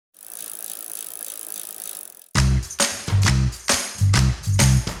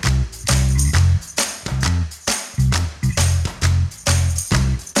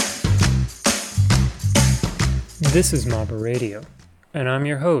This is Mamba Radio, and I'm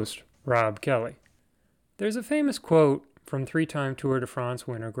your host, Rob Kelly. There's a famous quote from three-time Tour de France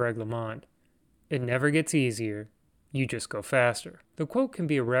winner Greg LeMond. It never gets easier, you just go faster. The quote can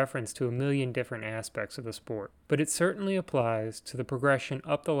be a reference to a million different aspects of the sport, but it certainly applies to the progression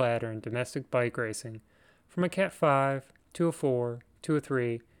up the ladder in domestic bike racing from a Cat 5 to a 4 to a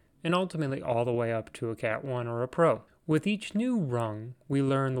 3, and ultimately all the way up to a Cat 1 or a Pro. With each new rung, we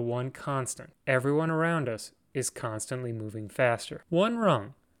learn the one constant. Everyone around us is constantly moving faster. One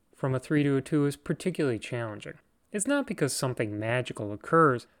rung from a 3 to a 2 is particularly challenging. It's not because something magical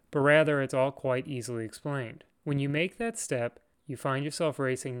occurs, but rather it's all quite easily explained. When you make that step, you find yourself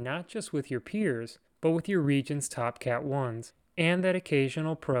racing not just with your peers, but with your region's top Cat 1s, and that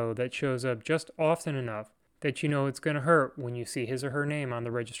occasional pro that shows up just often enough that you know it's going to hurt when you see his or her name on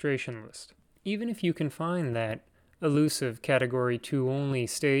the registration list. Even if you can find that elusive Category 2 only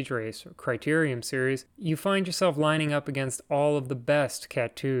stage race or criterium series, you find yourself lining up against all of the best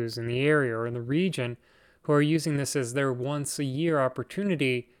Cat 2s in the area or in the region who are using this as their once-a-year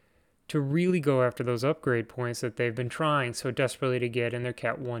opportunity to really go after those upgrade points that they've been trying so desperately to get in their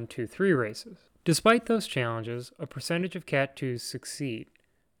Cat 1, 2, 3 races. Despite those challenges, a percentage of Cat 2s succeed,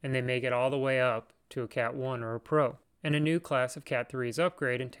 and they make it all the way up to a Cat 1 or a Pro, and a new class of Cat 3s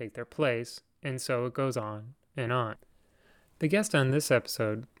upgrade and take their place, and so it goes on and on. The guest on this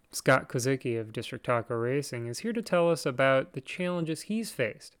episode, Scott Kozicki of District Taco Racing, is here to tell us about the challenges he's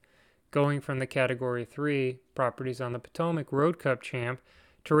faced, going from the Category 3 Properties on the Potomac Road Cup champ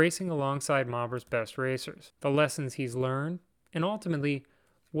to racing alongside Mamba's best racers, the lessons he's learned, and ultimately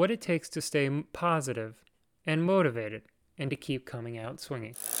what it takes to stay positive and motivated and to keep coming out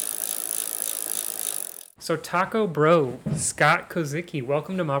swinging. So Taco Bro, Scott Kozicki,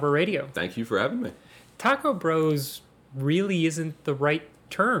 welcome to Mamba Radio. Thank you for having me. Taco Bros really isn't the right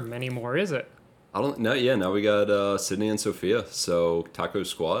term anymore, is it? Now we got Sydney and Sophia, so Taco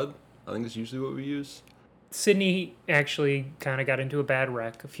Squad, I think is usually what we use. Sydney actually kind of got into a bad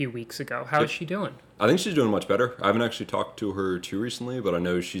wreck a few weeks ago. How is she doing? I think she's doing much better. I haven't actually talked to her too recently, but I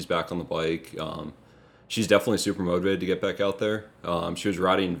know she's back on the bike. She's definitely super motivated to get back out there. She was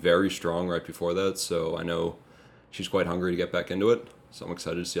riding very strong right before that, so I know she's quite hungry to get back into it. So I'm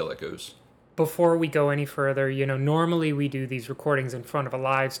excited to see how that goes. Before we go any further, normally we do these recordings in front of a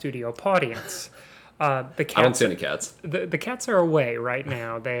live studio audience. The cats, I don't see any cats. The cats are away right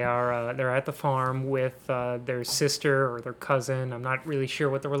now. They're at the farm with their sister or their cousin. I'm not really sure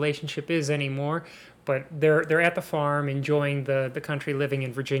what the relationship is anymore, but they're at the farm enjoying the country living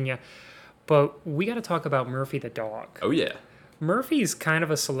in Virginia. But we got to talk about Murphy the dog. Oh yeah. Murphy's kind of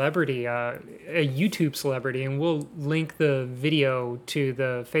a celebrity, a YouTube celebrity, and we'll link the video to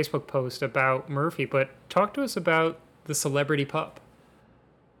the Facebook post about Murphy. But talk to us about the celebrity pup.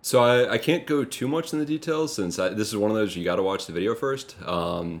 So I can't go too much in the details since this is one of those you got to watch the video first.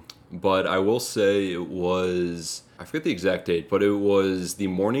 But I will say it was, I forget the exact date, but it was the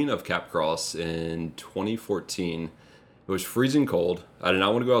morning of Capcross in 2014. It was freezing cold. I did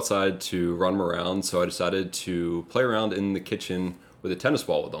not want to go outside to run him around, so I decided to play around in the kitchen with a tennis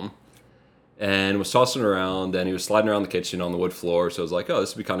ball with him. And was tossing around, and he was sliding around the kitchen on the wood floor, so I was like, oh,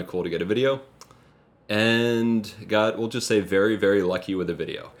 this would be kind of cool to get a video. And got, we'll just say, very, very lucky with the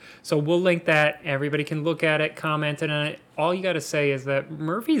video. So we'll link that. Everybody can look at it, comment on it. All you got to say is that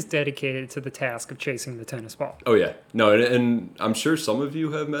Murphy's dedicated to the task of chasing the tennis ball. Oh, yeah. No, and I'm sure some of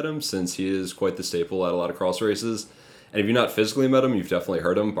you have met him since he is quite the staple at a lot of cross races. And if you've not physically met him, you've definitely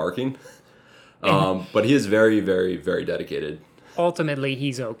heard him barking. But he is very, very, very dedicated. Ultimately,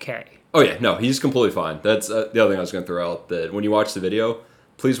 he's okay. Oh, yeah. No, he's completely fine. That's the other thing I was going to throw out, that when you watch the video,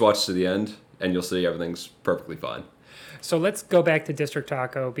 please watch to the end, and you'll see everything's perfectly fine. So let's go back to District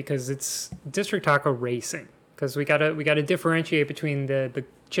Taco, because it's District Taco Racing. Because we gotta differentiate between the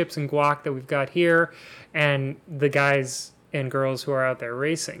chips and guac that we've got here and the guys and girls who are out there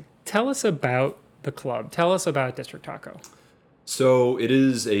racing. Tell us about the club. Tell us about District Taco. So it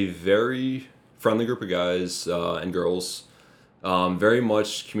is a very friendly group of guys and girls, very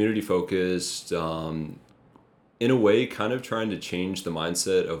much community focused, in a way kind of trying to change the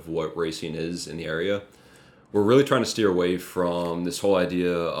mindset of what racing is in the area. We're really trying to steer away from this whole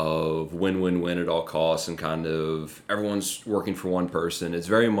idea of win-win-win at all costs and kind of everyone's working for one person. It's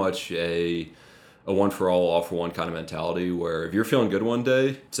very much a one-for-all, all-for-one kind of mentality where if you're feeling good one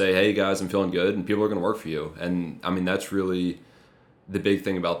day, say, hey, guys, I'm feeling good, and people are going to work for you. And, I mean, that's really the big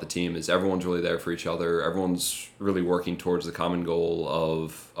thing about the team is everyone's really there for each other. Everyone's really working towards the common goal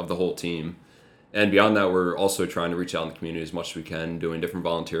of the whole team. And beyond that, we're also trying to reach out in the community as much as we can, doing different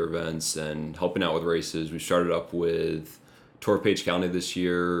volunteer events and helping out with races. We started up with Tour of Page County this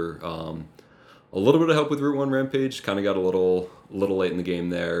year, a little bit of help with Route One Rampage. Kind of got a little late in the game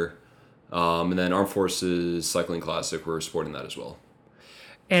there, and then Armed Forces Cycling Classic, we're supporting that as well.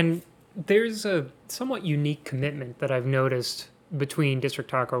 And there's a somewhat unique commitment that I've noticed between District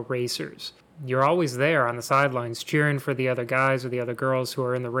Taco racers. You're always there on the sidelines cheering for the other guys or the other girls who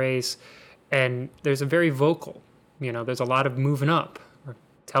are in the race, and there's a very vocal, there's a lot of moving up or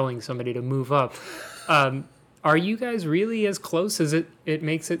telling somebody to move up. Are you guys really as close as it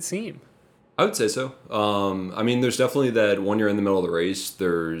makes it seem? I would say so. I mean, there's definitely that when you're in the middle of the race,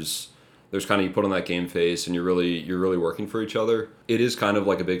 there's kind of, you put on that game face and you're really working for each other. It is kind of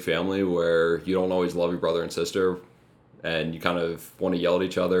like a big family where you don't always love your brother and sister, and you kind of want to yell at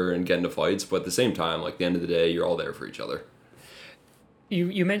each other and get into fights, but at the same time, like, at the end of the day, you're all there for each other.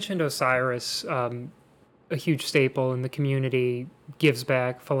 You mentioned Osiris, a huge staple in the community, gives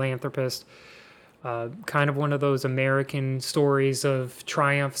back, philanthropist, kind of one of those American stories of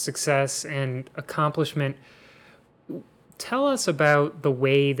triumph, success, and accomplishment. Tell us about the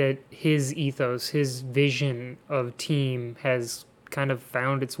way that his ethos, his vision of team has kind of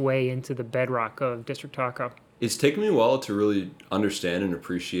found its way into the bedrock of District Taco. It's taken me a while to really understand and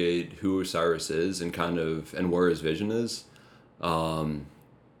appreciate who Osiris is and where his vision is.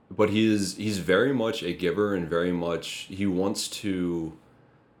 But he's very much a giver, and very much he wants to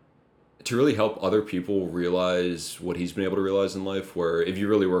really help other people realize what he's been able to realize in life, where if you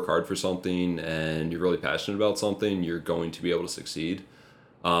really work hard for something and you're really passionate about something, you're going to be able to succeed.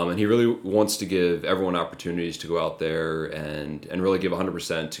 And he really wants to give everyone opportunities to go out there and really give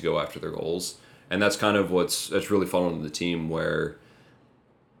 100% to go after their goals. And that's kind of that's really fun on the team, where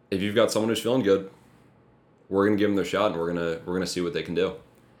if you've got someone who's feeling good, we're going to give them their shot, and we're going to see what they can do.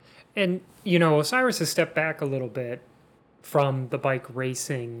 And, Osiris has stepped back a little bit from the bike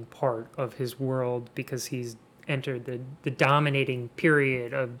racing part of his world because he's entered the dominating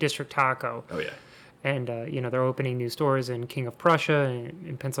period of District Taco. Oh, yeah. And, they're opening new stores in King of Prussia and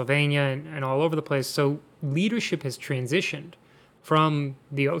in Pennsylvania and all over the place. So leadership has transitioned from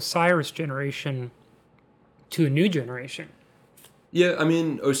the Osiris generation to a new generation. Yeah, I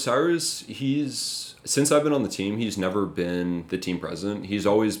mean, Osiris, since I've been on the team, he's never been the team president. He's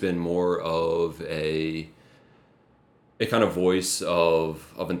always been more of a kind of voice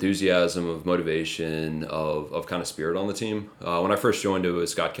of enthusiasm, of motivation, of kind of spirit on the team. When I first joined, it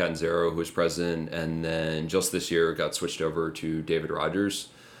was Scott Catanzaro who was president, and then just this year it got switched over to David Rogers.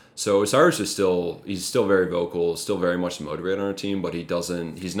 So Osiris is he's still very vocal, still very much the motivator on our team, but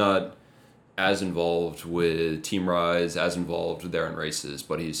he's not as involved with Team Rise, as involved there in races,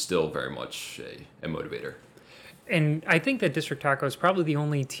 but he's still very much a motivator. And I think that District Taco is probably the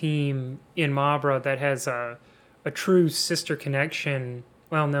only team in Marlboro that has a true sister connection.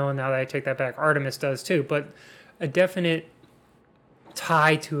 Well, no, now that I take that back, Artemis does too, but a definite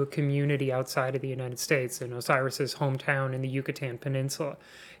tie to a community outside of the United States in Osiris's hometown in the Yucatan Peninsula.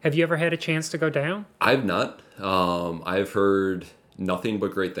 Have you ever had a chance to go down? I've not. I've heard nothing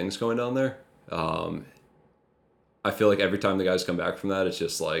but great things going down there. I feel like every time the guys come back from that, it's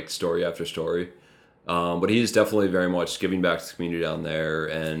just like story after story. But he's definitely very much giving back to the community down there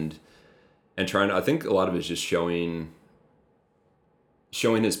and trying to, I think a lot of it is just showing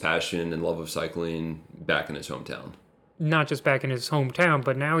his passion and love of cycling back in his hometown. Not just back in his hometown,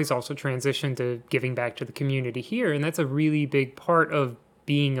 but now he's also transitioned to giving back to the community here. And that's a really big part of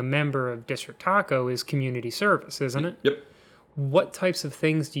being a member of District Taco is community service, isn't it? Yep. What types of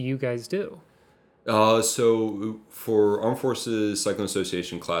things do you guys do? So for Armed Forces Cycling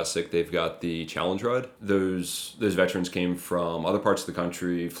Association Classic, they've got the challenge ride. Those veterans came from other parts of the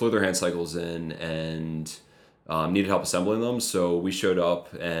country, flew their hand cycles in, and needed help assembling them. So we showed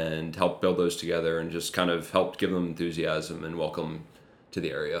up and helped build those together and just kind of helped give them enthusiasm and welcome to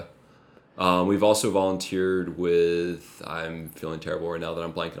the area. We've also volunteered with, I'm feeling terrible right now that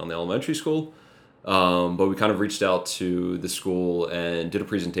I'm blanking on the elementary school. But we kind of reached out to the school and did a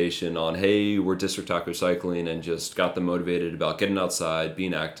presentation on, hey, we're District Taco Cycling, and just got them motivated about getting outside,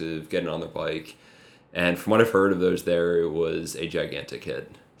 being active, getting on their bike. And from what I've heard of those there, it was a gigantic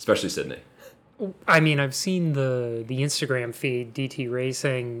hit, especially Sydney. I mean, I've seen the Instagram feed, DT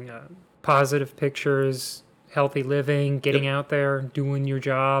Racing, positive pictures, healthy living, getting out there, doing your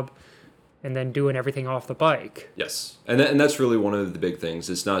job, and then doing everything off the bike. Yes. And that's really one of the big things.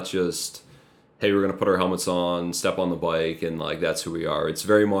 It's not just, hey, we're going to put our helmets on, step on the bike, and like that's who we are. It's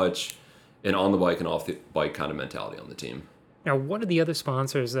very much an on the bike and off the bike kind of mentality on the team. Now, one of the other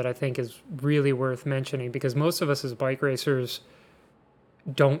sponsors that I think is really worth mentioning, because most of us as bike racers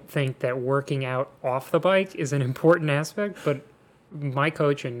don't think that working out off the bike is an important aspect, but my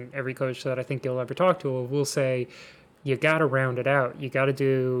coach and every coach that I think you'll ever talk to will say you got to round it out. You got to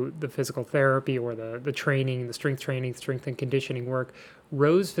do the physical therapy or the training, the strength training, strength and conditioning work.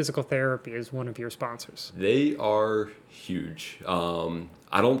 Rose Physical Therapy is one of your sponsors. They are huge.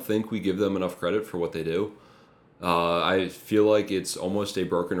 I don't think we give them enough credit for what they do. I feel like it's almost a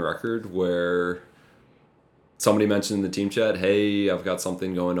broken record where somebody mentioned in the team chat, hey, I've got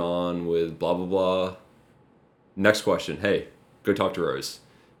something going on with blah, blah, blah. Next question, hey, go talk to Rose.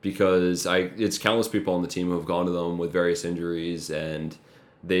 Because it's countless people on the team who have gone to them with various injuries and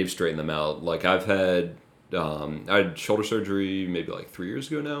they've straightened them out. Like I had shoulder surgery maybe like 3 years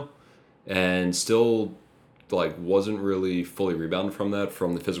ago now, and still like wasn't really fully rebounded from that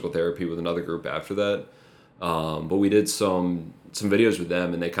from the physical therapy with another group after that. But we did some videos with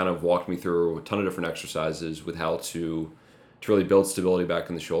them, and they kind of walked me through a ton of different exercises with how to really build stability back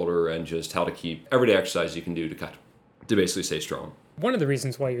in the shoulder and just how to keep everyday exercise you can do to basically stay strong. One of the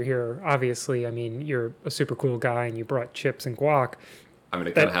reasons why you're here, obviously, I mean, you're a super cool guy and you brought chips and guac. I mean,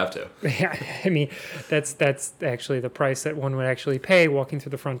 I kind of have to. Yeah, I mean, that's actually the price that one would actually pay walking through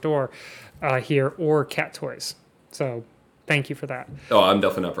the front door here, or cat toys. So thank you for that. Oh, I'm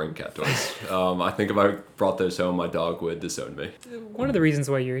definitely not bringing cat toys. I think if I brought those home, my dog would disown me. One of the reasons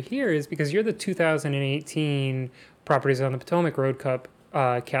why you're here is because you're the 2018 Properties on the Potomac Road Cup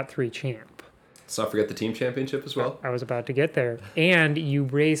Cat 3 champ. Let's not forget the team championship as well. I was about to get there. And you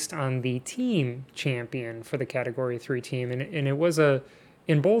raced on the team champion for the Category 3 team. And it was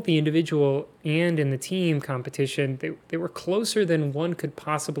in both the individual and in the team competition, they were closer than one could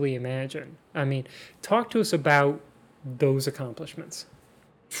possibly imagine. I mean, talk to us about those accomplishments.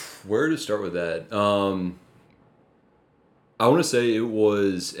 Where to start with that? I want to say it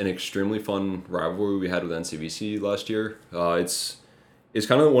was an extremely fun rivalry we had with NCVC last year. It's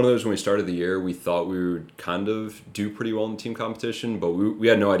kind of one of those when we started the year, we thought we would kind of do pretty well in the team competition, but we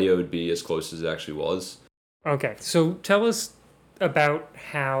had no idea it would be as close as it actually was. Okay, so tell us about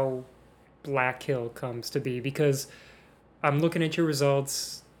how Black Hill comes to be, because I'm looking at your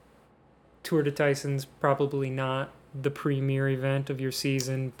results. Tour de Tyson's probably not the premier event of your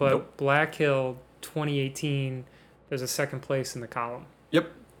season, but nope. Black Hill 2018, there's a second place in the column.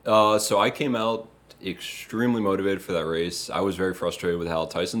 Yep. So I came out extremely motivated for that race. I was very frustrated with how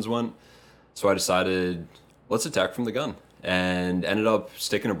Tyson's went, so I decided let's attack from the gun, and ended up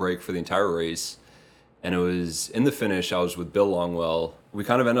sticking a break for the entire race. And it was in the finish, I was with Bill Longwell. We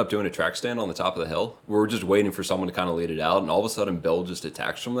kind of ended up doing a track stand on the top of the hill. We were just waiting for someone to kind of lead it out, and all of a sudden Bill just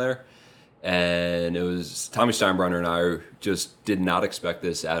attacks from there. And it was Tommy Steinbrenner and I just did not expect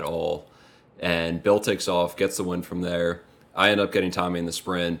this at all. And Bill takes off, gets the win from there. I end up getting Tommy in the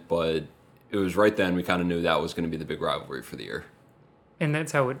sprint, but it was right then we kind of knew that was going to be the big rivalry for the year. And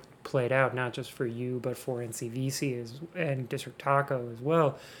that's how it played out, not just for you, but for NCVC and District Taco as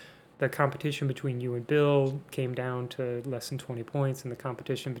well. The competition between you and Bill came down to less than 20 points, and the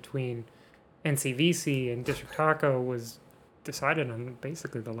competition between NCVC and District Taco was decided on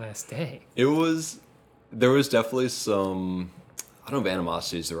basically the last day. There was definitely some, I don't know if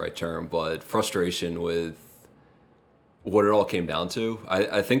animosity is the right term, but frustration with what it all came down to.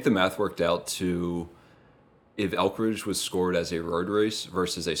 I think the math worked out to if Elkridge was scored as a road race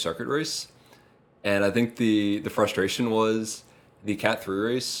versus a circuit race. And I think the frustration was the Cat 3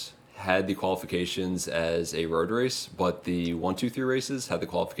 race had the qualifications as a road race, but the 1, 2, 3 races had the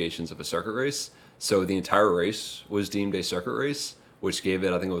qualifications of a circuit race. So the entire race was deemed a circuit race, which gave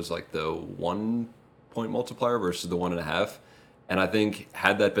it, I think it was like the 1 point multiplier versus the 1.5. And I think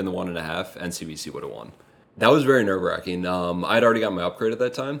had that been the 1.5, NCVC would have won. That was very nerve-wracking. I had already got my upgrade at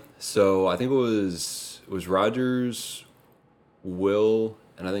that time. So I think it was Rogers, Will,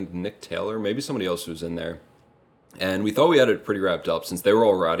 and I think Nick Taylor, maybe somebody else was in there. And we thought we had it pretty wrapped up since they were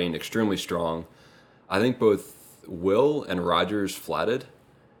all riding extremely strong. I think both Will and Rogers flatted,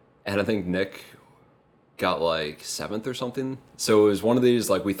 and I think Nick got like 7th or something. So it was one of these,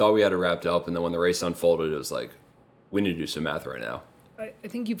 like, we thought we had it wrapped up, and then when the race unfolded, it was like, we need to do some math right now. I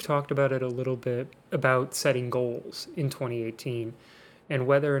think you've talked about it a little bit, about setting goals in 2018, and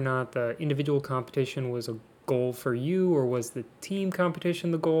whether or not the individual competition was a goal for you, or was the team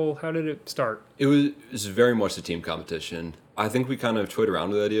competition the goal? How did it start? It was very much the team competition. I think we kind of toyed around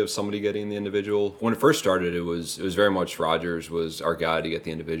with the idea of somebody getting the individual. When it first started, it was very much Rogers was our guy to get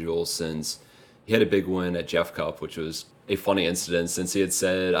the individual, since he had a big win at Jeff Cup, which was a funny incident, since he had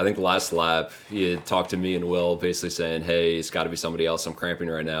said, I think last lap, he had talked to me and Will basically saying, hey, it's got to be somebody else, I'm cramping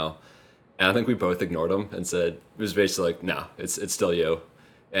right now. And I think we both ignored him and said, it was basically like, no, it's still you.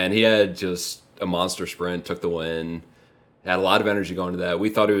 And he had just a monster sprint, took the win, had a lot of energy going to that. We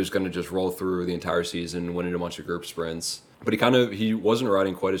thought he was going to just roll through the entire season, winning a bunch of group sprints. But he wasn't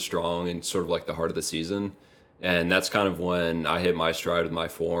riding quite as strong in sort of like the heart of the season. And that's kind of when I hit my stride with my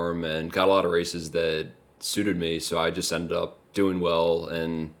form and got a lot of races that suited me. So I just ended up doing well.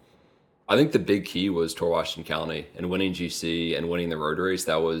 And I think the big key was Tour Washington County and winning GC and winning the road race.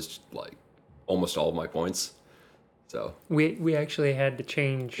 That was like almost all of my points. So we actually had to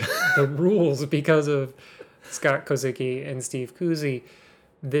change the rules because of Scott Kozicki and Steve Kuzy.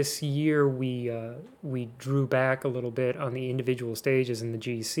 This year we drew back a little bit on the individual stages in the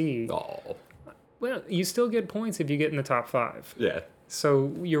GC. oh, Well, you still get points if you get in the top 5. yeah.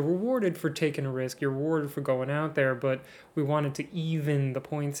 So you're rewarded for taking a risk. You're rewarded for going out there, but we wanted to even the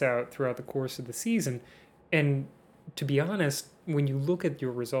points out throughout the course of the season. And to be honest, when you look at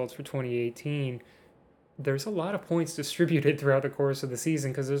your results for 2018, there's a lot of points distributed throughout the course of the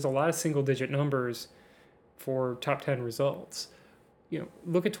season because there's a lot of single-digit numbers for top 10 results.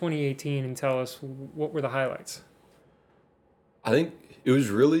 Look at 2018 and tell us what were the highlights. I think it was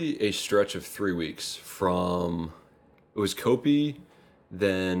really a stretch of 3 weeks it was Kopi,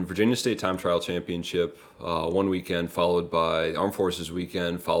 then Virginia State Time Trial Championship, one weekend, followed by Armed Forces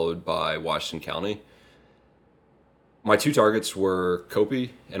weekend, followed by Washington County. My 2 targets were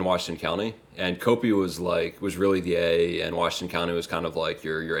Kopi and Washington County, and Kopi was really the A, and Washington County was kind of like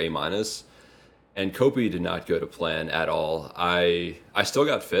your A minus. And Kopi did not go to plan at all. I still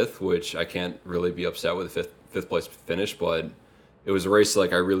got 5th, which I can't really be upset with a fifth place finish, but it was a race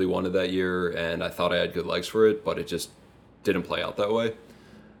like I really wanted that year, and I thought I had good legs for it, but it just didn't play out that way.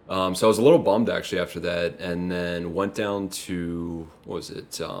 So I was a little bummed actually after that, and then went down to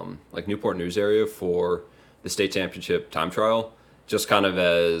like Newport News area for the state championship time trial, just kind of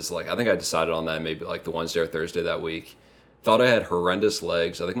as I think I decided on that maybe like the Wednesday or Thursday that week. Thought I had horrendous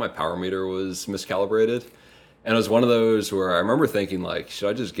legs. I think my power meter was miscalibrated. And it was one of those where I remember thinking, should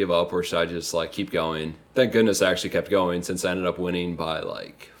I just give up or should I just, keep going? Thank goodness I actually kept going since I ended up winning by,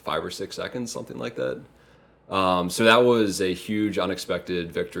 5 or 6 seconds, something like that. So that was a huge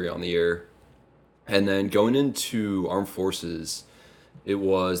unexpected victory on the year. And then going into Armed Forces, it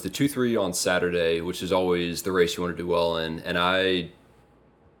was the 2-3 on Saturday, which is always the race you want to do well in. And I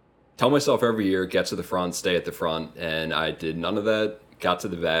tell myself every year, get to the front, stay at the front. And I did none of that, got to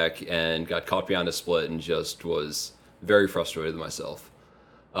the back and got caught behind a split and just was very frustrated with myself.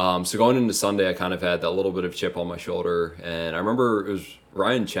 So going into Sunday, I kind of had that little bit of chip on my shoulder. And I remember it was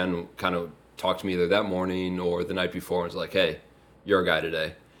Ryan Chen kind of talked to me either that morning or the night before and was like, hey, you're a guy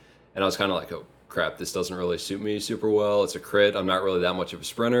today. And I was kind of like, oh, crap, this doesn't really suit me super well. It's a crit. I'm not really that much of a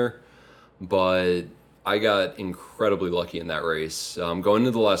sprinter. But I got incredibly lucky in that race. Going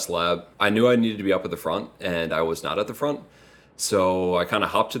into the last lap, I knew I needed to be up at the front, and I was not at the front. So I kind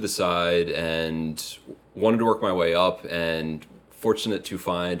of hopped to the side and wanted to work my way up, and fortunate to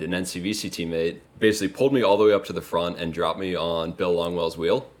find an NCVC teammate basically pulled me all the way up to the front and dropped me on Bill Longwell's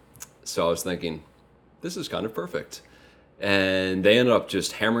wheel. So I was thinking, this is kind of perfect. And they ended up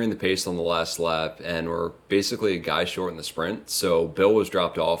just hammering the pace on the last lap and were basically a guy short in the sprint. So Bill was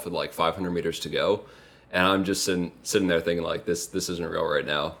dropped off with 500 meters to go. And I'm just sitting there thinking this isn't real right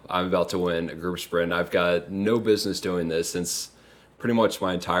now. I'm about to win a group sprint. I've got no business doing this since pretty much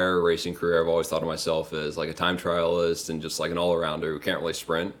my entire racing career. I've always thought of myself as a time trialist and just an all-arounder who can't really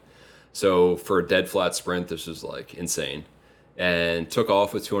sprint. So for a dead flat sprint, this was insane. And took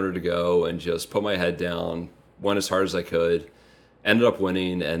off with 200 to go and just put my head down, went as hard as I could, ended up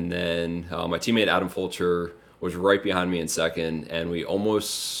winning. And then my teammate Adam Fulcher was right behind me in second, and we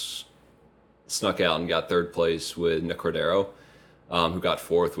almost snuck out and got 3rd place with Nick Cordero, who got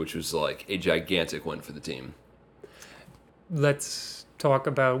 4th, which was a gigantic win for the team. Let's talk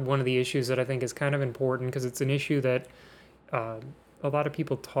about one of the issues that I think is kind of important because it's an issue that a lot of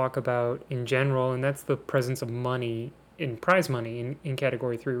people talk about in general, and that's the presence of money prize money in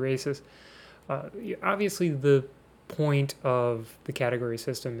Category 3 races. Obviously, the point of the category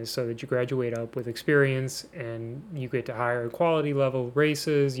system is so that you graduate up with experience and you get to higher quality level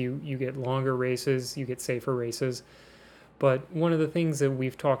races, you get longer races, you get safer races. But one of the things that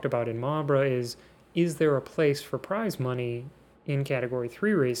we've talked about in Mabra is there a place for prize money in Category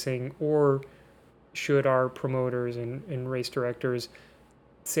 3 racing, or should our promoters and race directors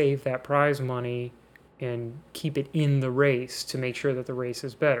save that prize money and keep it in the race to make sure that the race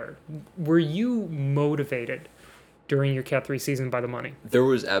is better? Were you motivated during your Cat 3 season by the money? There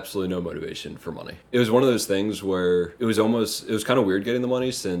was absolutely no motivation for money. It was one of those things where it was kind of weird getting the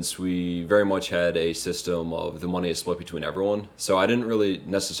money since we very much had a system of the money is split between everyone. So I didn't really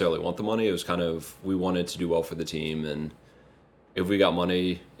necessarily want the money. It was kind of, we wanted to do well for the team, and if we got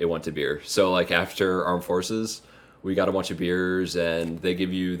money, it went to beer. So after Armed Forces, we got a bunch of beers and they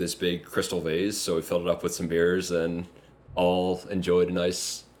give you this big crystal vase. So we filled it up with some beers and all enjoyed a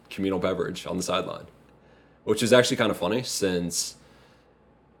nice communal beverage on the sideline, which is actually kind of funny since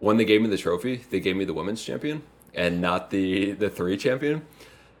when they gave me the trophy, they gave me the women's champion and not the three champion.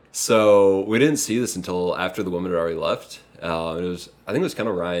 So we didn't see this until after the women had already left. I think it was kind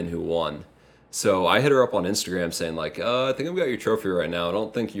of Ryan who won. So I hit her up on Instagram saying like, I think I've got your trophy right now. I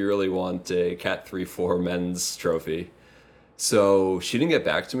don't think you really want a Cat 3-4 men's trophy. So she didn't get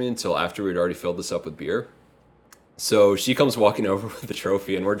back to me until after we'd already filled this up with beer. So she comes walking over with the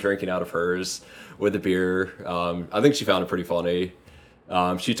trophy, and we're drinking out of hers with the beer. I think she found it pretty funny.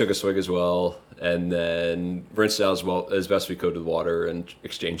 She took a swig as well, and then rinsed it out as best we could with water and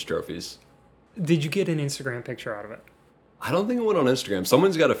exchanged trophies. Did you get an Instagram picture out of it? I don't think it went on Instagram.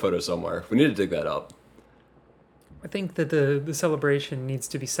 Someone's got a photo somewhere. We need to dig that up. I think that the celebration needs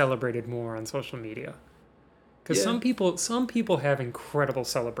to be celebrated more on social media. Because some people have incredible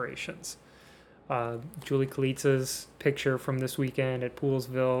celebrations. Julie Kalitsa's picture from this weekend at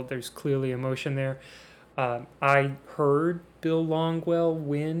Poolsville, there's clearly emotion there. I heard Bill Longwell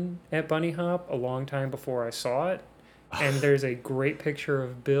win at Bunny Hop a long time before I saw it. And there's a great picture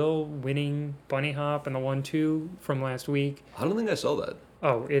of Bill winning Bunny Hop and the 1-2 from last week. I don't think I saw that.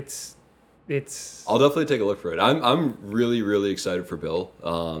 Oh, it's. I'll definitely take a look for it. I'm really, really excited for Bill.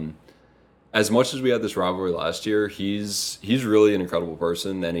 As much as we had this rivalry last year, he's really an incredible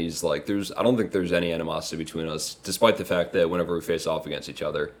person, and he's like I don't think there's any animosity between us, despite the fact that whenever we face off against each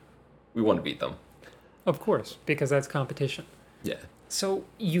other, we want to beat them. Of course, because that's competition. Yeah. So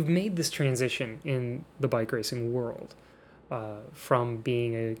you've made this transition in the bike racing world from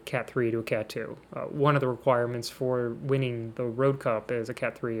being a Cat 3 to a Cat 2. One of the requirements for winning the Road Cup as a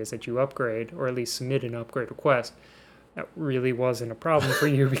Cat 3 is that you upgrade, or at least submit an upgrade request. That really wasn't a problem for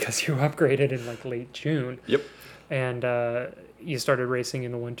you because you upgraded in like late June. Yep. And you started racing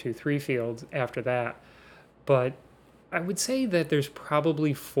in the 1, 2, 3 fields after that. But I would say that there's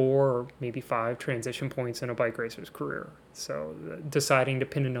probably 4, maybe 5 transition points in a bike racer's career. So deciding to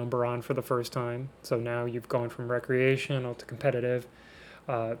pin a number on for the first time. So now you've gone from recreational to competitive.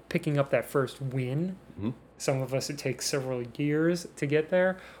 Picking up that first win. Mm-hmm. Some of us, it takes several years to get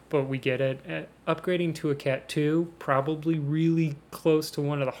there, but we get it. Upgrading to a Cat 2, probably really close to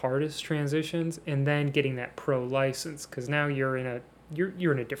one of the hardest transitions, and then getting that pro license, because now you're in a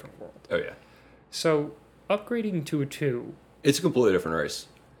different world. Oh, yeah. So upgrading to a 2. It's a completely different race.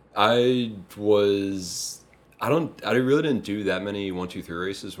 I really didn't do that many 1, 2, 3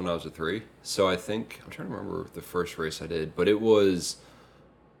 races when I was a 3. So I'm trying to remember the first race I did, but it was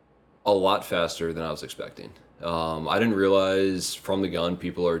a lot faster than I was expecting. I didn't realize from the gun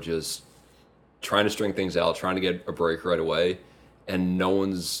people are just trying to string things out, trying to get a break right away, and no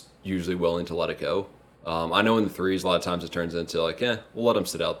one's usually willing to let it go. I know in the 3s a lot of times it turns into like, we'll let them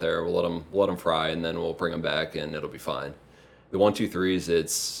sit out there, we'll let them fry, and then we'll bring them back and it'll be fine. The 1, 2, 3s,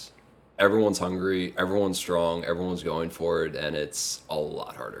 it's everyone's hungry, everyone's strong, everyone's going for it, and it's a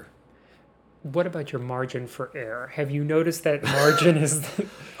lot harder. What about your margin for error? Have you noticed that margin is...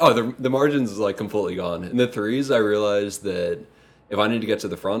 the margin's like completely gone. In the 3s, I realized that if I need to get to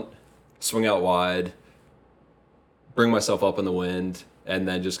the front, swing out wide, bring myself up in the wind, and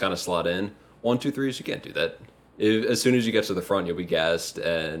then just kind of slot in. 1, 2, 3s, you can't do that. As soon as you get to the front, you'll be gassed,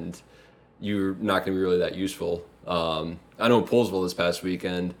 and you're not going to be really that useful. I know in Poolsville this past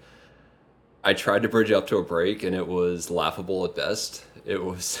weekend, I tried to bridge up to a break, and it was laughable at best. It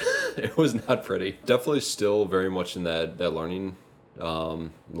was not pretty. Definitely still very much in that learning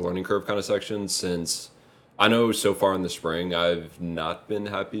curve kind of section, since I know so far in the spring I've not been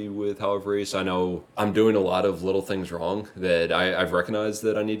happy with how I've raced. I know I'm doing a lot of little things wrong that I've recognized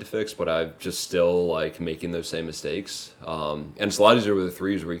that I need to fix, but I'm just still like making those same mistakes. And it's a lot easier with the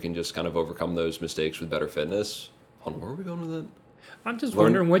 3s where you can just kind of overcome those mistakes with better fitness. Where are we going with that? I'm just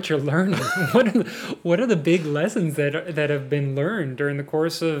wondering what you're learning. What are the big lessons that have been learned during the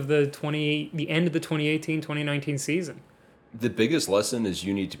course of the end of the 2018-2019 season? The biggest lesson is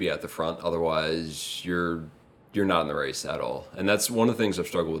you need to be at the front, otherwise you're not in the race at all. And that's one of the things I've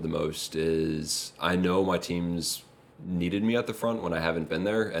struggled with the most. Is I know my team's needed me at the front when I haven't been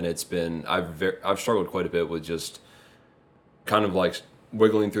there, and I've struggled quite a bit with just kind of like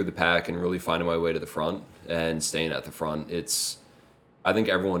wiggling through the pack and really finding my way to the front and staying at the front. I think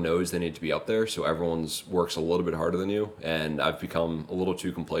everyone knows they need to be up there, so everyone's works a little bit harder than you, and I've become a little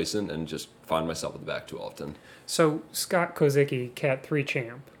too complacent and just find myself at the back too often. So Scott Kozicki, Cat 3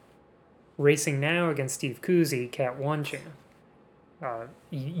 champ, racing now against Steve Kuzy, Cat 1 champ.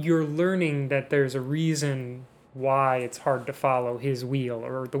 You're learning that there's a reason why it's hard to follow his wheel,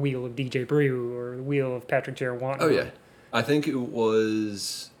 or the wheel of DJ Brew, or the wheel of Patrick Gerwant. Oh, yeah. I think it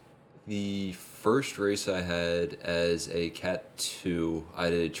was the first race I had as a Cat 2,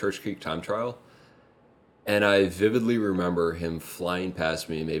 I did Church Creek time trial, And I vividly remember him flying past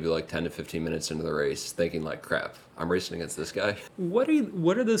me maybe like 10 to 15 minutes into the race, thinking like, crap, I'm racing against this guy. What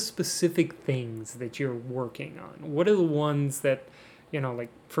are the specific things that you're working on? What are the ones that, like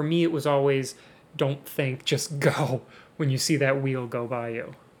for me it was always don't think, just go when you see that wheel go by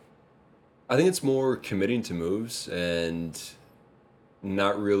you. I think it's more committing to moves and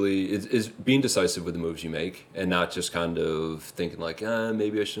not really is being decisive with the moves you make and not just kind of thinking like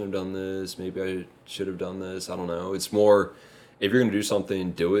maybe I shouldn't have done this, maybe I should have done this, I don't know. It's more, if you're going to do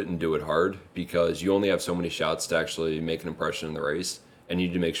something, do it and do it hard, because you only have so many shots to actually make an impression in the race, and you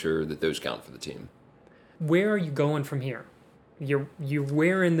need to make sure that those count for the team. Where are you going from here? You're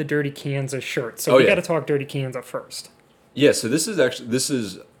wearing the Dirty Kansas shirt, so we got to talk Dirty Kansas first. Yeah, so this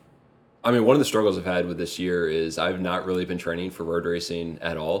is I mean, one of the struggles I've had with this year is I've not really been training for road racing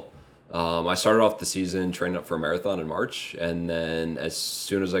at all. I started off the season training up for a marathon in March, and then as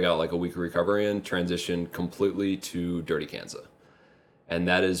soon as I got like a week of recovery in, transitioned completely to Dirty Kansas. And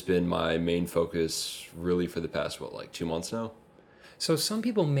that has been my main focus really for the past, 2 months now? So some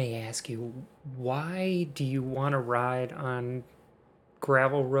people may ask you, why do you want to ride on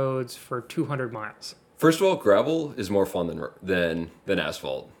gravel roads for 200 miles? First of all, gravel is more fun than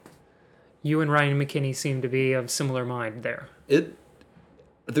asphalt. You and Ryan McKinney seem to be of similar mind there.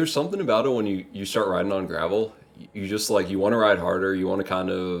 There's something about it when you start riding on gravel. You just you want to ride harder. You want to kind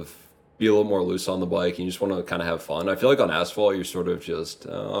of be a little more loose on the bike, and you just want to kind of have fun. I feel like on asphalt, you're sort of just,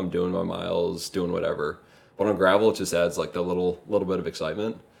 I'm doing my miles, doing whatever. But on gravel, it just adds the little bit of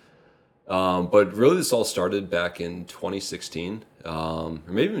excitement. But really, this all started back in 2016, or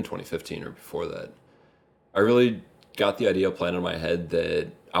maybe even 2015 or before that. I really got the idea planted in my head that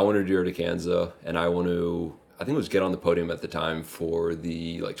I want to do Dirty Kansas, and I think it was get on the podium at the time for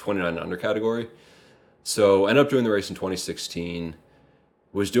the 29 and under category. So I ended up doing the race in 2016,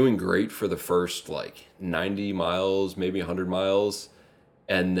 was doing great for the first 90 miles, maybe 100 miles.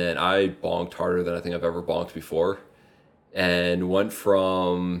 And then I bonked harder than I think I've ever bonked before, and went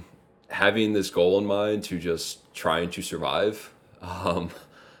from having this goal in mind to just trying to survive. I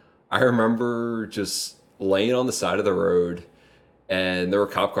remember just laying on the side of the road, and there were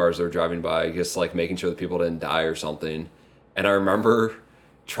cop cars that were driving by, I guess making sure that people didn't die or something. And I remember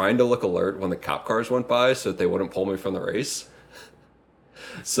trying to look alert when the cop cars went by so that they wouldn't pull me from the race.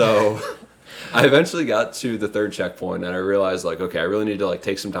 So I eventually got to the third checkpoint, and I realized okay, I really need to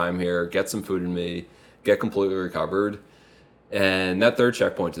take some time here, get some food in me, get completely recovered. And that third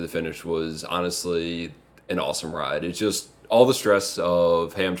checkpoint to the finish was honestly an awesome ride. It's just all the stress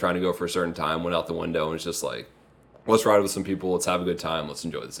of, hey, I'm trying to go for a certain time went out the window, and it's just let's ride with some people, let's have a good time, let's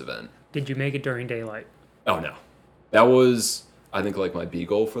enjoy this event. Did you make it during daylight? Oh, no. That was, I think, my B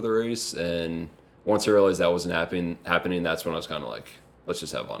goal for the race, and once I realized that wasn't happening, that's when I was kind of let's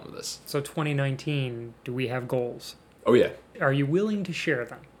just have fun with this. So 2019, do we have goals? Oh, yeah. Are you willing to share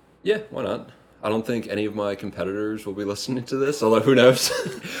them? Yeah, why not? I don't think any of my competitors will be listening to this, although who knows?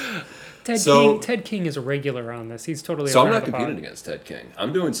 Ted King is a regular on this. He's totally. So I'm not competing against Ted King.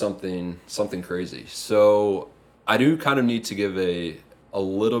 I'm doing something crazy. So I do kind of need to give a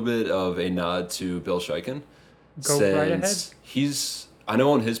little bit of a nod to Bill Shiken. Go right ahead. I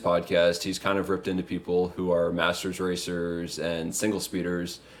know on his podcast, he's kind of ripped into people who are masters racers and single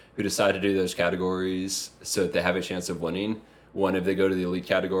speeders who decide to do those categories so that they have a chance of winning, when if they go to the elite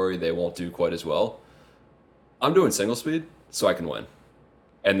category, they won't do quite as well. I'm doing single speed so I can win.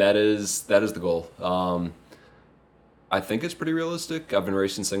 And that is the goal. I think it's pretty realistic. I've been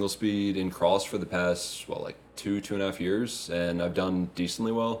racing single speed in cross for the past, 2.5 years, and I've done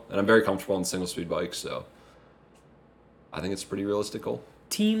decently well. And I'm very comfortable on the single speed bike, so I think it's a pretty realistic goal.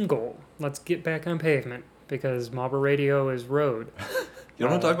 Team goal. Let's get back on pavement, because Marlboro Radio is road. You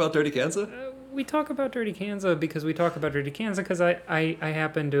don't want to talk about Dirty Kansas? We talk about Dirty Kansas because we talk about Dirty Kansas because I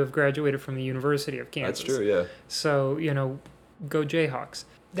happen to have graduated from the University of Kansas. That's true, yeah. So, go Jayhawks.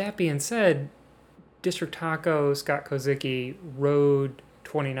 That being said, District Taco, Scott Kozicki, Road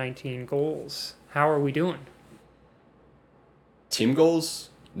 2019 goals. How are we doing? Team goals?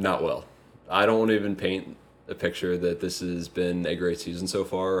 Not well. I don't want to even paint a picture that this has been a great season so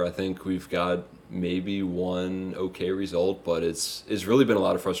far. I think we've got maybe one okay result, but it's really been a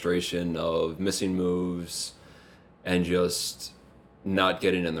lot of frustration of missing moves and just not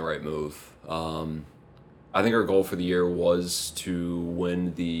getting in the right move. I think our goal for the year was to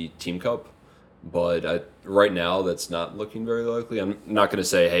win the Team Cup, but right now that's not looking very likely. I'm not going to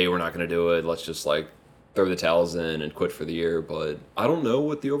say, hey, we're not going to do it, let's just throw the towels in and quit for the year, but I don't know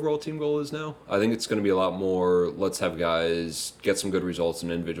what the overall team goal is now. I think it's going to be a lot more, let's have guys get some good results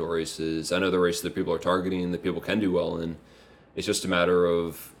in individual races. I know the races that people are targeting, that people can do well in. It's just a matter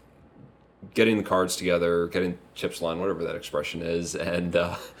of getting the cards together, getting chips line, whatever that expression is, and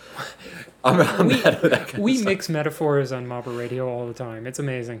I'm bad with that kind We of stuff. mix metaphors on Mobber Radio all the time. It's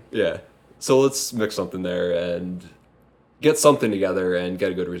amazing. Yeah. So let's mix something there and get something together and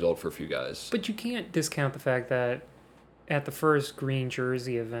get a good result for a few guys. But you can't discount the fact that at the first green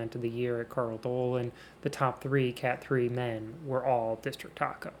jersey event of the year at Carl Dolan, the top 3 Cat 3 men were all District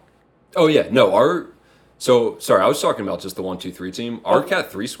Taco. Oh yeah, no, sorry, I was talking about just the 1, 2, 3 team. Our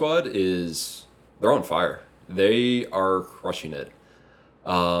Cat 3 squad they're on fire. They are crushing it.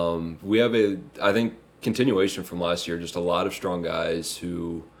 We have I think, continuation from last year, just a lot of strong guys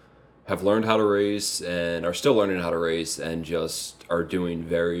who have learned how to race and are still learning how to race and just are doing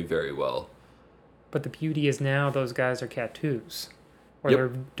very, very well. But the beauty is now those guys are Cat 2s. Or Yep.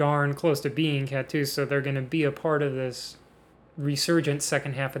 they're darn close to being Cat 2s, so they're going to be a part of this resurgent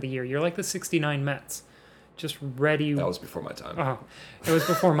second half of the year. You're like the 69 Mets. Just ready. That was before my time. Oh, it was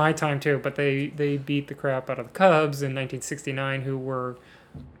before my time too, but they beat the crap out of the Cubs in 1969, who were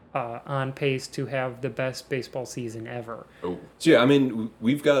on pace to have the best baseball season ever. Oh. So yeah, I mean,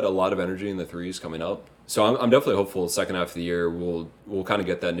 we've got a lot of energy in the threes coming up. So I'm definitely hopeful the second half of the year we'll kind of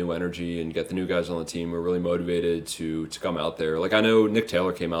get that new energy and get the new guys on the team who are really motivated to come out there. Like, I know Nick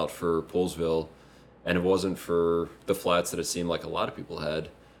Taylor came out for Poolesville, and it wasn't for the flats that it seemed like a lot of people had.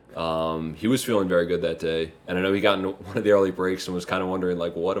 He was feeling very good that day, and I know he got in one of the early breaks and was kind of wondering,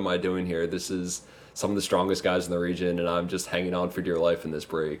 like, what am I doing here? This is some of the strongest guys in the region, and I'm just hanging on for dear life in this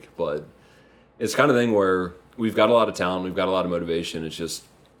break. But it's kind of thing where we've got a lot of talent, we've got a lot of motivation.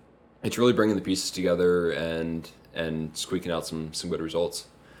 It's really bringing the pieces together and squeaking out some good results.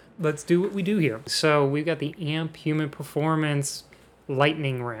 Let's do what we do here. So we've got the AMP Human Performance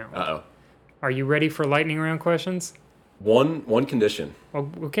lightning round. Uh-oh. Are you ready for lightning round questions? One condition.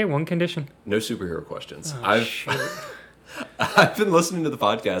 Oh, okay, one condition. No superhero questions. Oh, shoot. I've been listening to the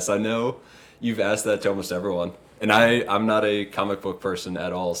podcast. I know you've asked that to almost everyone. And I'm not a comic book person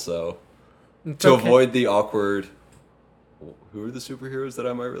at all, so It's to okay. avoid the awkward, who are the superheroes that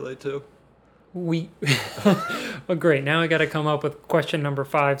I might relate to? Well, great. Now I got to come up with question number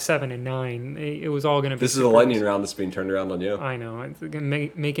 5, 7, and 9. It was all going to be. This is a lightning round that's being turned around on you. I know. It's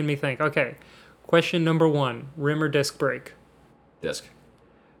making me think. Okay. Question number 1. Rim or disc brake? Disc.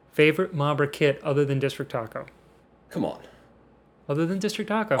 Favorite Mobber kit other than District Taco? Come on. Other than District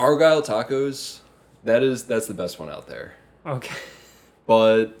Taco. Argyle Tacos, that's the best one out there. Okay.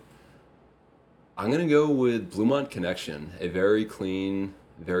 But I'm going to go with Bluemont Connection, a very clean,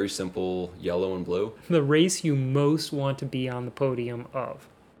 very simple yellow and blue. The race you most want to be on the podium of?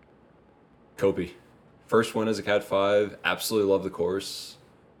 Kopi. First win as a Cat 5. Absolutely love the course.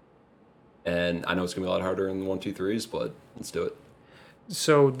 And I know it's going to be a lot harder in the 1, 2, 3s, but let's do it.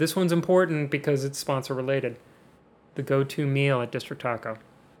 So this one's important because it's sponsor related. The go-to meal at District Taco.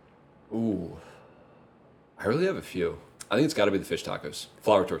 Ooh. I really have a few. I think it's got to be the fish tacos.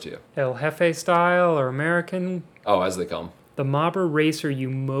 Flour tortilla. El Jefe style or American? Oh, as they come. The Mobber racer you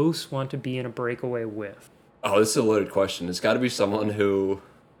most want to be in a breakaway with? Oh, this is a loaded question. It's got to be someone who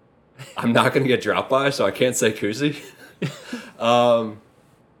I'm not going to get dropped by, so I can't say Kuzi.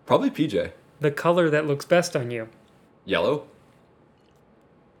 Probably PJ. The color that looks best on you? Yellow.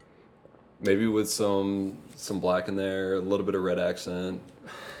 Maybe with some black in there, a little bit of red accent.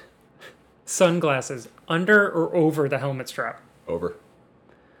 Sunglasses, under or over the helmet strap? Over.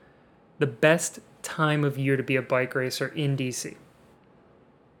 The best time of year to be a bike racer in DC?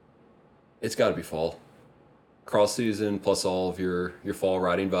 It's got to be fall. Cross season plus all of your fall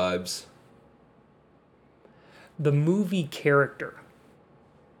riding vibes. The movie character.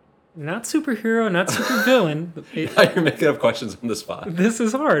 Not superhero, not supervillain. Now you're making up questions on the spot. This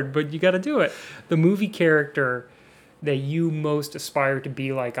is hard, but you got to do it. The movie character that you most aspire to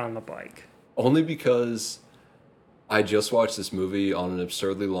be like on the bike. Only because I just watched this movie on an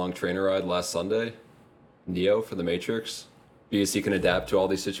absurdly long trainer ride last Sunday. Neo for The Matrix. Because he can adapt to all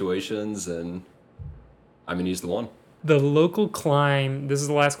these situations, and I mean, he's the one. The local climb. This is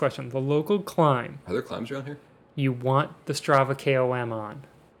the last question. The local climb Are there climbs around here? you want the Strava KOM on.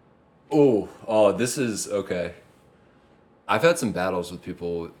 Oh, this is okay. I've had some battles with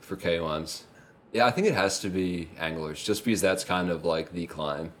people for KOMs. Yeah, I think it has to be Anglers, just because that's kind of like the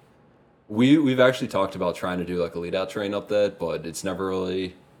climb. We've actually talked about trying to do like a lead out train up that, but it's never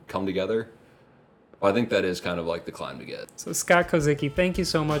really come together. But I think that is kind of like the climb to get. So Scott Kozicki, thank you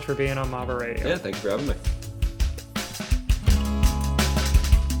so much for being on Mobber Radio. Yeah, thank you for having me.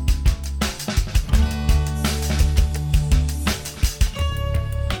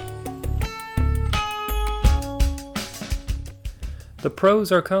 The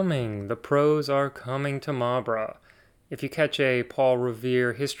pros are coming. The pros are coming to Mabra. If you catch a Paul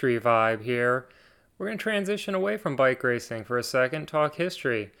Revere history vibe here, we're going to transition away from bike racing for a second, talk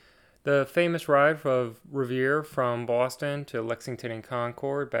history. The famous ride of Revere from Boston to Lexington and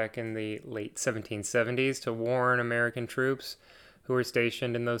Concord back in the late 1770s to warn American troops who were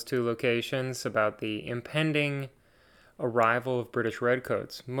stationed in those two locations about the impending arrival of British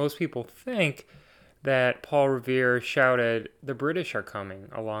redcoats. Most people think that Paul Revere shouted, "The British are coming,"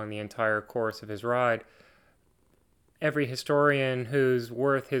 along the entire course of his ride. Every historian who's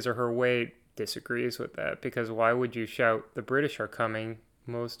worth his or her weight disagrees with that, because why would you shout, "The British are coming"?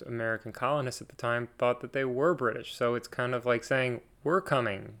 Most American colonists at the time thought that they were British, so it's kind of like saying, "We're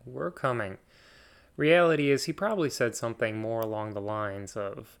coming, we're coming." Reality is he probably said something more along the lines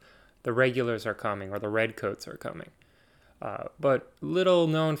of, "The regulars are coming," or "The redcoats are coming." But little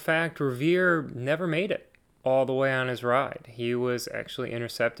known fact, Revere never made it all the way on his ride. He was actually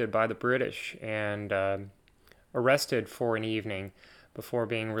intercepted by the British and arrested for an evening before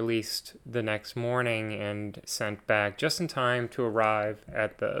being released the next morning and sent back just in time to arrive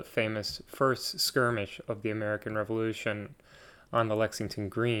at the famous first skirmish of the American Revolution on the Lexington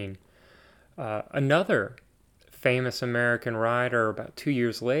Green. Another famous American rider about 2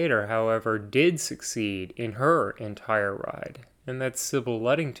 years later, however, did succeed in her entire ride, and that's Sybil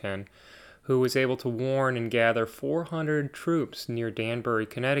Ludington, who was able to warn and gather 400 troops near Danbury,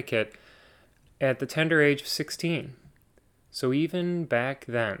 Connecticut, at the tender age of 16. So even back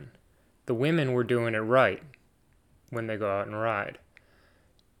then, the women were doing it right when they go out and ride.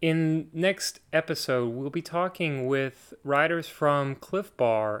 In next episode, we'll be talking with riders from Cliff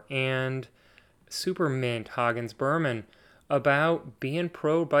Bar and Supermint Hagens Berman about being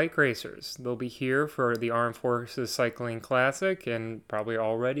pro bike racers. They'll be here for the Armed Forces Cycling Classic, and probably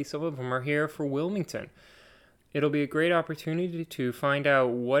already some of them are here for Wilmington. It'll be a great opportunity to find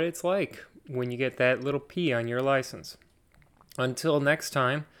out what it's like when you get that little P on your license. Until next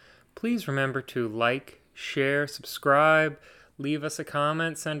time, please remember to like, share, subscribe, leave us a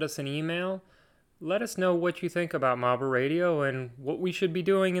comment, send us an email. Let us know what you think about Mobber Radio and what we should be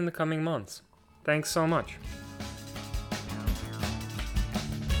doing in the coming months. Thanks so much.